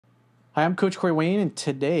Hi, I'm Coach Corey Wayne, and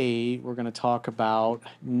today we're going to talk about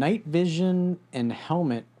night vision and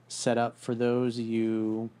helmet setup for those of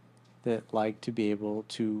you that like to be able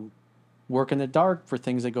to work in the dark for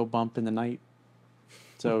things that go bump in the night.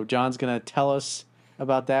 So John's going to tell us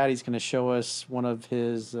about that. He's going to show us one of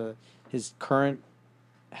his current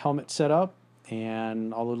helmet setup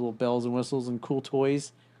and all the little bells and whistles and cool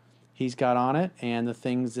toys he's got on it and the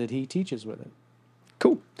things that he teaches with it.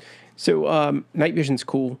 Cool. So night vision's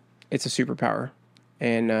cool. It's a superpower,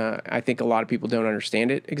 and I think a lot of people don't understand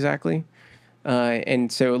it exactly. And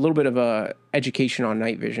so a little bit of a education on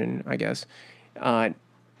night vision, I guess.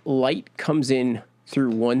 Light comes in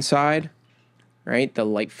through one side, right? The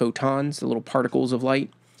light photons, the little particles of light,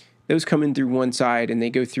 those come in through one side, and they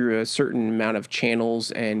go through a certain amount of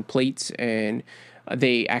channels and plates, and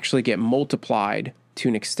they actually get multiplied to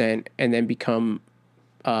an extent, and then become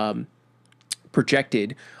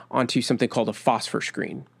projected onto something called a phosphor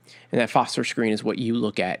screen. And that phosphor screen is what you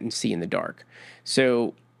look at and see in the dark.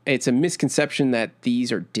 So it's a misconception that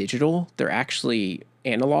these are digital. They're actually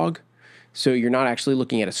analog. So you're not actually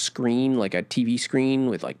looking at a screen, like a TV screen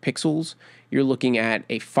with like pixels. You're looking at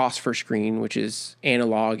a phosphor screen, which is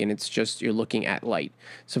analog, and it's just you're looking at light.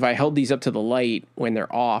 So if I held these up to the light when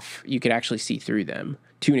they're off, you could actually see through them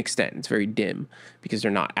to an extent. It's very dim because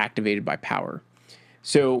they're not activated by power.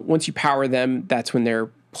 So once you power them, that's when they're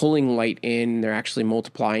pulling light in. They're actually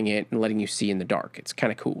multiplying it and letting you see in the dark. It's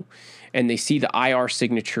kind of cool. And they see the IR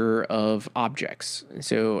signature of objects.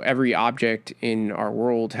 So every object in our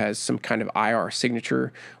world has some kind of IR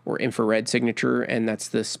signature or infrared signature, and that's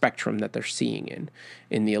the spectrum that they're seeing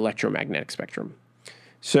in the electromagnetic spectrum.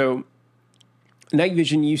 So night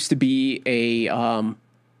vision used to be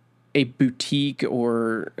a boutique,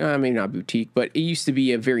 or maybe not boutique, but it used to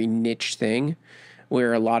be a very niche thing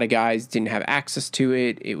where a lot of guys didn't have access to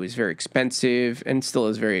it. It was very expensive and still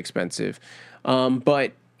is very expensive.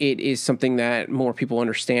 But it is something that more people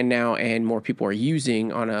understand now and more people are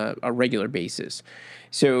using on a regular basis.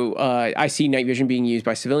 So I see night vision being used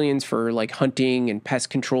by civilians for like hunting and pest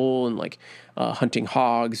control and like hunting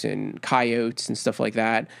hogs and coyotes and stuff like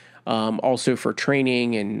that. Also for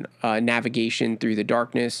training and navigation through the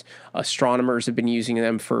darkness. Astronomers have been using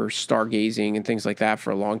them for stargazing and things like that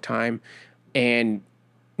for a long time. And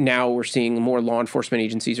now we're seeing more law enforcement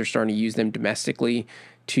agencies are starting to use them domestically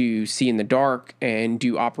to see in the dark and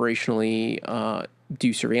do operationally,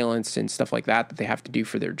 do surveillance and stuff like that they have to do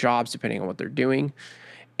for their jobs, depending on what they're doing.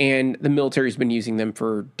 And the military's been using them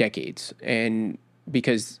for decades. And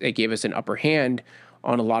because it gave us an upper hand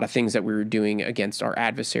on a lot of things that we were doing against our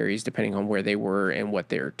adversaries, depending on where they were and what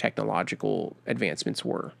their technological advancements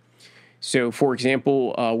were. So, for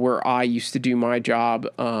example, where I used to do my job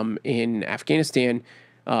in Afghanistan,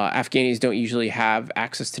 Afghanis don't usually have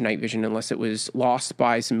access to night vision unless it was lost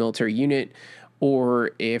by some military unit,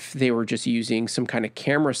 or if they were just using some kind of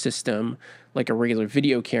camera system, like a regular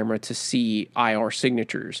video camera, to see IR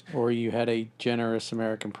signatures. Or you had a generous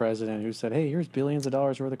American president who said, "Hey, here's billions of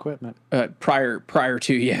dollars worth of equipment." Prior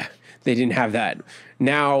to, yeah, they didn't have that.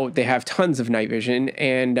 Now they have tons of night vision,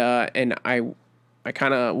 and I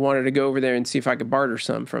kind of wanted to go over there and see if I could barter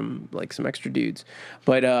some from like some extra dudes,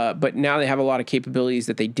 but now they have a lot of capabilities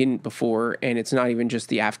that they didn't before, and it's not even just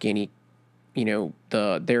the Afghani,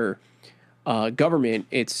 their government.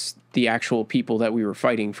 It's the actual people that we were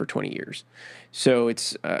fighting for 20 years. So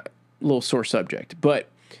it's a little sore subject, but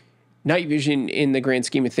night vision in the grand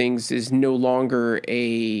scheme of things is no longer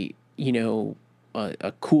a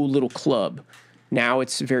cool little club. Now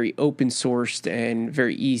it's very open sourced and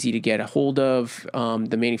very easy to get a hold of.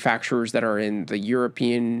 The manufacturers that are in the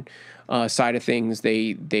European side of things,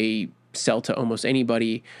 they sell to almost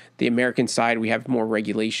anybody. The American side, we have more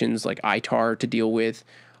regulations like ITAR to deal with.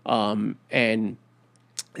 And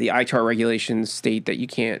the ITAR regulations state that you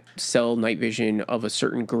can't sell night vision of a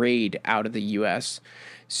certain grade out of the U.S.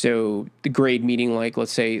 So the grade meaning like,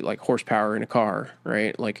 let's say like horsepower in a car,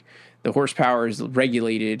 right? Like the horsepower is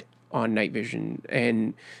regulated on night vision.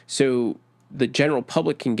 And so the general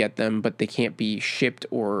public can get them, but they can't be shipped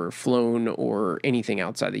or flown or anything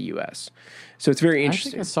outside the U.S. So it's very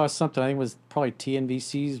interesting. I think I saw something. I think it was probably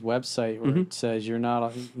TNVC's website where it says you're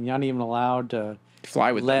not even allowed to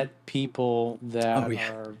fly with them. People that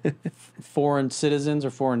are foreign citizens or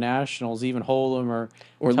foreign nationals even hold them or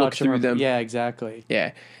look through them. Yeah, exactly.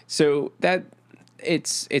 Yeah. So that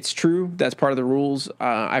it's true. That's part of the rules.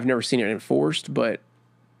 I've never seen it enforced, but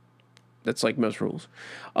that's like most rules.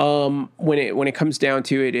 When it comes down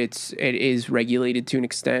to it, it is regulated to an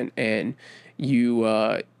extent, and you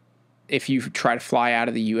if you try to fly out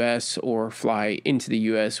of the U.S. or fly into the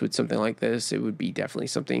U.S. with something like this, it would be definitely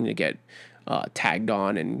something to get tagged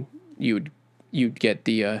on and you'd get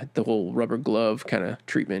the whole rubber glove kind of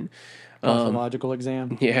treatment. Pathological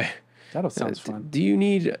exam. Yeah. That sounds fun. Do you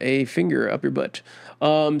need a finger up your butt?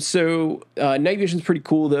 Night vision's pretty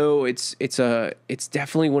cool though. It's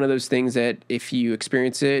definitely one of those things that if you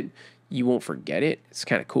experience it, you won't forget it. It's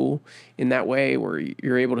kind of cool in that way where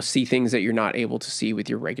you're able to see things that you're not able to see with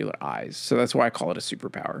your regular eyes. So that's why I call it a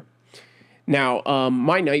superpower. Now,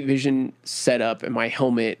 my night vision setup and my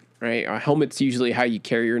helmet, right? A helmet's usually how you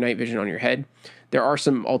carry your night vision on your head. There are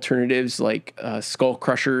some alternatives like skull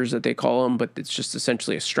crushers that they call them, but it's just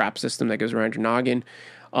essentially a strap system that goes around your noggin.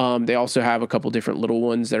 They also have a couple different little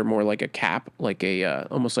ones that are more like a cap, like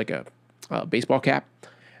almost like a baseball cap.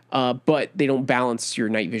 But they don't balance your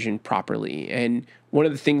night vision properly. And one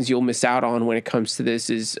of the things you'll miss out on when it comes to this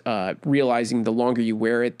is realizing the longer you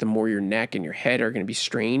wear it, the more your neck and your head are going to be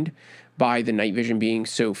strained by the night vision being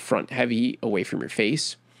so front heavy away from your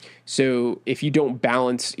face. So if you don't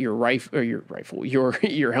balance your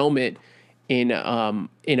your helmet in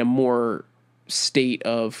a more state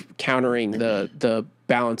of countering the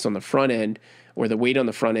balance on the front end or the weight on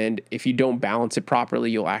the front end, if you don't balance it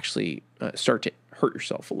properly, you'll actually start to hurt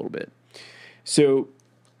yourself a little bit. So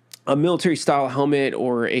a military style helmet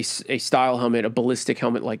or a style helmet, a ballistic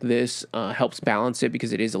helmet like this helps balance it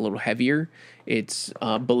because it is a little heavier. It's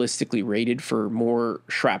ballistically rated for more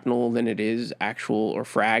shrapnel than it is actual or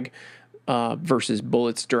frag versus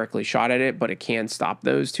bullets directly shot at it, but it can stop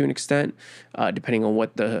those to an extent depending on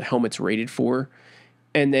what the helmet's rated for.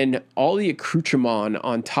 And then all the accoutrements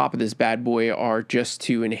on top of this bad boy are just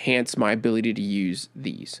to enhance my ability to use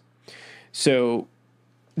these. So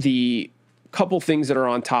the couple things that are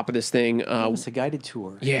on top of this thing. It's a guided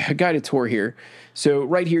tour. Yeah, a guided tour here. So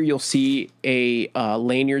right here you'll see a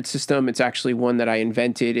lanyard system. It's actually one that I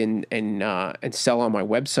invented and sell on my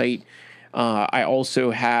website. I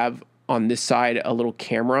also have on this side a little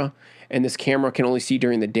camera, and this camera can only see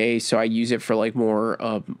during the day, so I use it for like more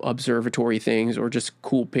observatory things or just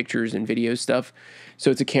cool pictures and video stuff.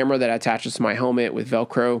 So it's a camera that attaches to my helmet with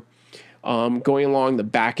Velcro. Going along the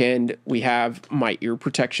back end, we have my ear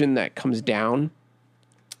protection that comes down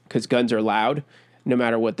because guns are loud, no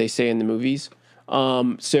matter what they say in the movies.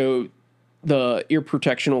 So the ear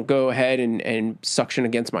protection will go ahead and suction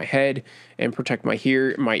against my head and protect my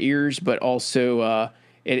ears, but also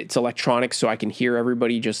it's electronic, so I can hear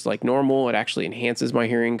everybody just like normal. It actually enhances my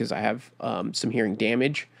hearing because I have some hearing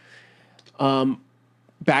damage.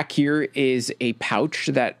 Back here is a pouch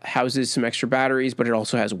that houses some extra batteries, but it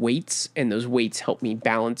also has weights, and those weights help me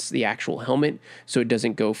balance the actual helmet so it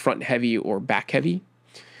doesn't go front heavy or back heavy.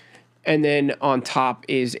 And then on top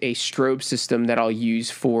is a strobe system that I'll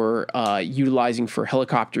use for utilizing for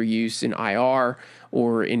helicopter use in IR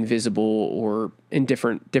or invisible or in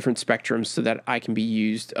different spectrums so that I can be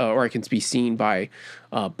used or I can be seen by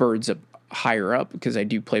birds up higher up because I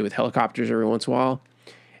do play with helicopters every once in a while.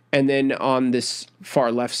 And then on this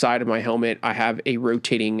far left side of my helmet, I have a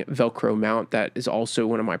rotating Velcro mount that is also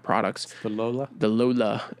one of my products. The Lola? The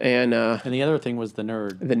Lola. And the other thing was the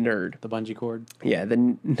Nerd. The Nerd. The bungee cord. Yeah,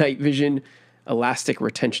 the night vision elastic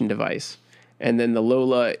retention device. And then the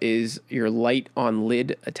Lola is your light on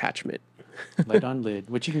lid attachment. Light on lid,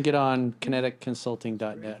 which you can get on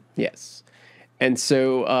kineticconsulting.net. Yes. And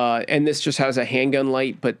so, and this just has a handgun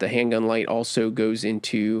light, but the handgun light also goes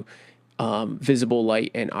into visible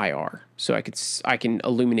light and IR, so I can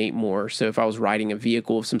illuminate more. So if I was riding a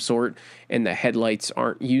vehicle of some sort and the headlights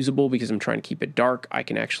aren't usable because I'm trying to keep it dark, I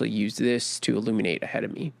can actually use this to illuminate ahead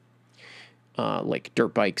of me, like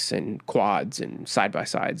dirt bikes and quads and side by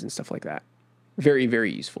sides and stuff like that. Very,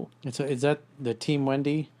 very useful. Is that the Team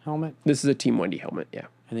Wendy helmet? This is a Team Wendy helmet, yeah.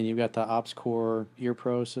 And then you've got the OpsCore Ear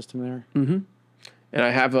Pro system there. Mm-hmm. And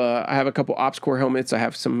I have a couple OpsCore helmets. I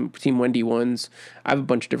have some Team Wendy ones. I have a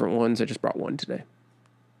bunch of different ones. I just brought one today.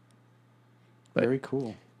 Very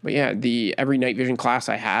cool. But yeah, every night vision class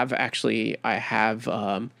I have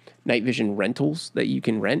night vision rentals that you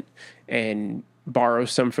can rent and borrow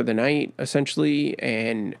some for the night essentially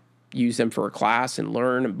and use them for a class and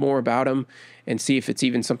learn more about them and see if it's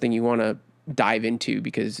even something you want to dive into,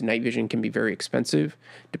 because night vision can be very expensive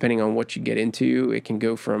depending on what you get into. It can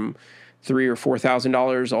go from $3,000 or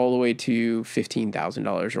 $4,000 all the way to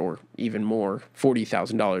 $15,000 or even more,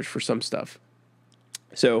 $40,000 for some stuff.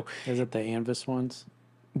 So is it the Anvis ones?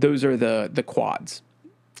 Those are the quads,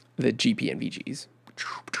 the GPNVGs.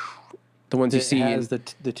 The ones you see has the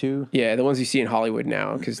two. Yeah, the ones you see in Hollywood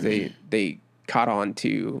now because they caught on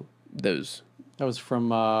to those. That was from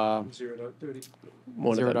Zero Dark 30.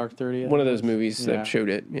 Zero Dark 30. One of those movies that showed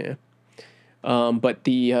it. Yeah. But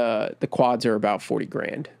the quads are about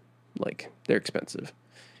 $40,000. Like, they're expensive.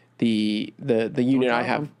 The unit I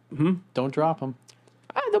have, Don't drop them.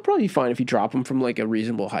 They'll probably be fine if you drop them from like a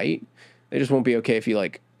reasonable height. They just won't be okay if you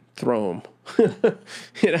like throw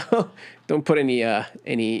them. Don't put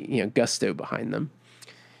any gusto behind them.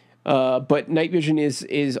 But night vision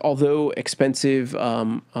is although expensive,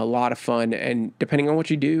 a lot of fun, and depending on what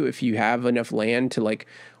you do, if you have enough land to like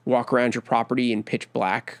walk around your property in pitch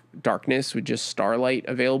black darkness with just starlight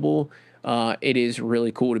available, it is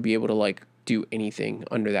really cool to be able to like do anything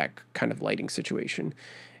under that kind of lighting situation.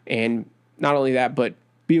 And not only that, but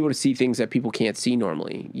be able to see things that people can't see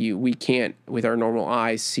normally. We can't with our normal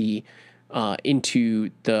eyes see into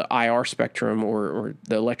the IR spectrum or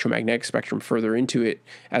the electromagnetic spectrum further into it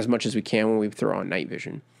as much as we can when we throw on night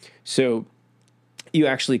vision. So you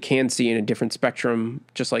actually can see in a different spectrum,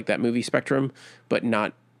 just like that movie spectrum, but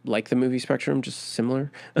not like the movie spectrum, just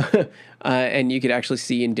similar. And you could actually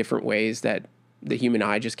see in different ways that the human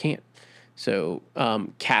eye just can't. So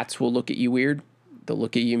cats will look at you weird. They'll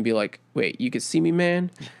look at you and be like, "Wait, you can see me,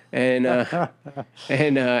 man?" And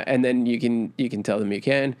and then you can tell them you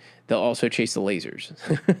can. They'll also chase the lasers.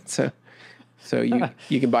 so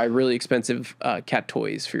you can buy really expensive cat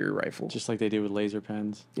toys for your rifle, Just like they do with laser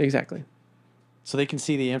pens. exactly. So they can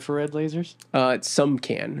see the infrared lasers? Some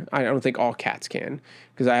can. I don't think all cats can,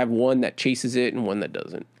 because I have one that chases it and one that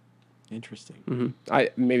doesn't. Interesting.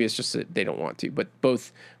 Maybe it's just that they don't want to, but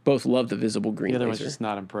both love the visible green The other one's laser. just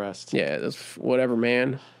not impressed. Yeah, that's whatever,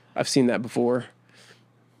 man. I've seen that before.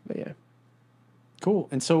 But yeah. Cool.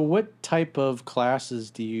 And so what type of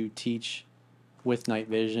classes do you teach with night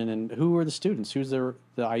vision, and who are the students? Who's the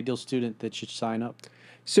ideal student that should sign up?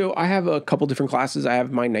 So I have a couple different classes. I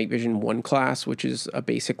have my Night Vision 1 class, which is a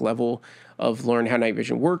basic level of learn how night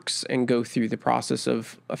vision works and go through the process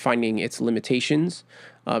of finding its limitations,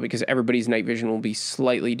 because everybody's night vision will be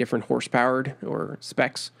slightly different horsepowered or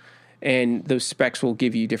specs, and those specs will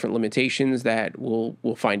give you different limitations that we'll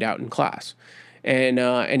find out in class. And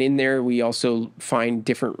in there, we also find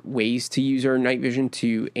different ways to use our night vision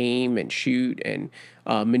to aim and shoot and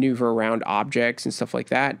maneuver around objects and stuff like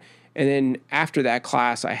that. And then after that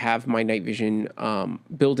class, I have my night vision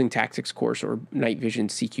building tactics course, or night vision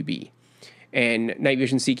CQB. And Night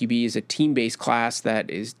Vision CQB is a team-based class that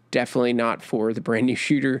is definitely not for the brand new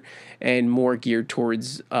shooter and more geared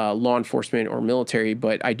towards law enforcement or military,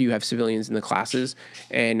 but I do have civilians in the classes,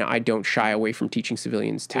 and I don't shy away from teaching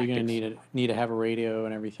civilians So you're tactics. going to need to have a radio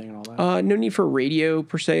and everything and all that? No need for a radio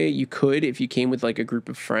per se. You could if you came with like a group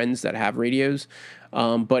of friends that have radios,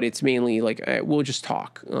 but it's mainly like we'll just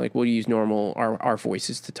talk. Like we'll use normal our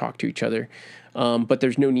voices to talk to each other. But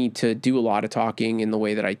there's no need to do a lot of talking in the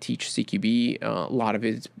way that I teach CQB. A lot of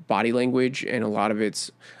it's body language, and a lot of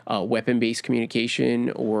it's weapon-based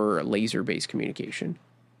communication or laser-based communication.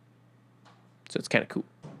 So it's kind of cool.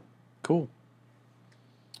 Cool.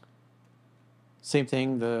 Same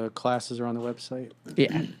thing, the classes are on the website.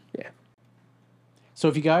 Yeah, yeah. So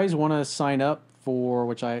if you guys want to sign up for,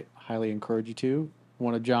 which I highly encourage you to,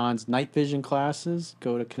 one of John's night vision classes,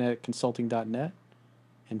 go to kineticconsulting.net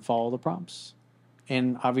and follow the prompts.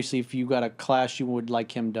 And obviously, if you got a class you would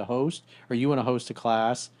like him to host, or you want to host a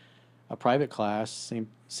class, a private class,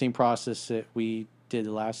 same process that we did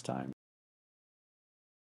the last time.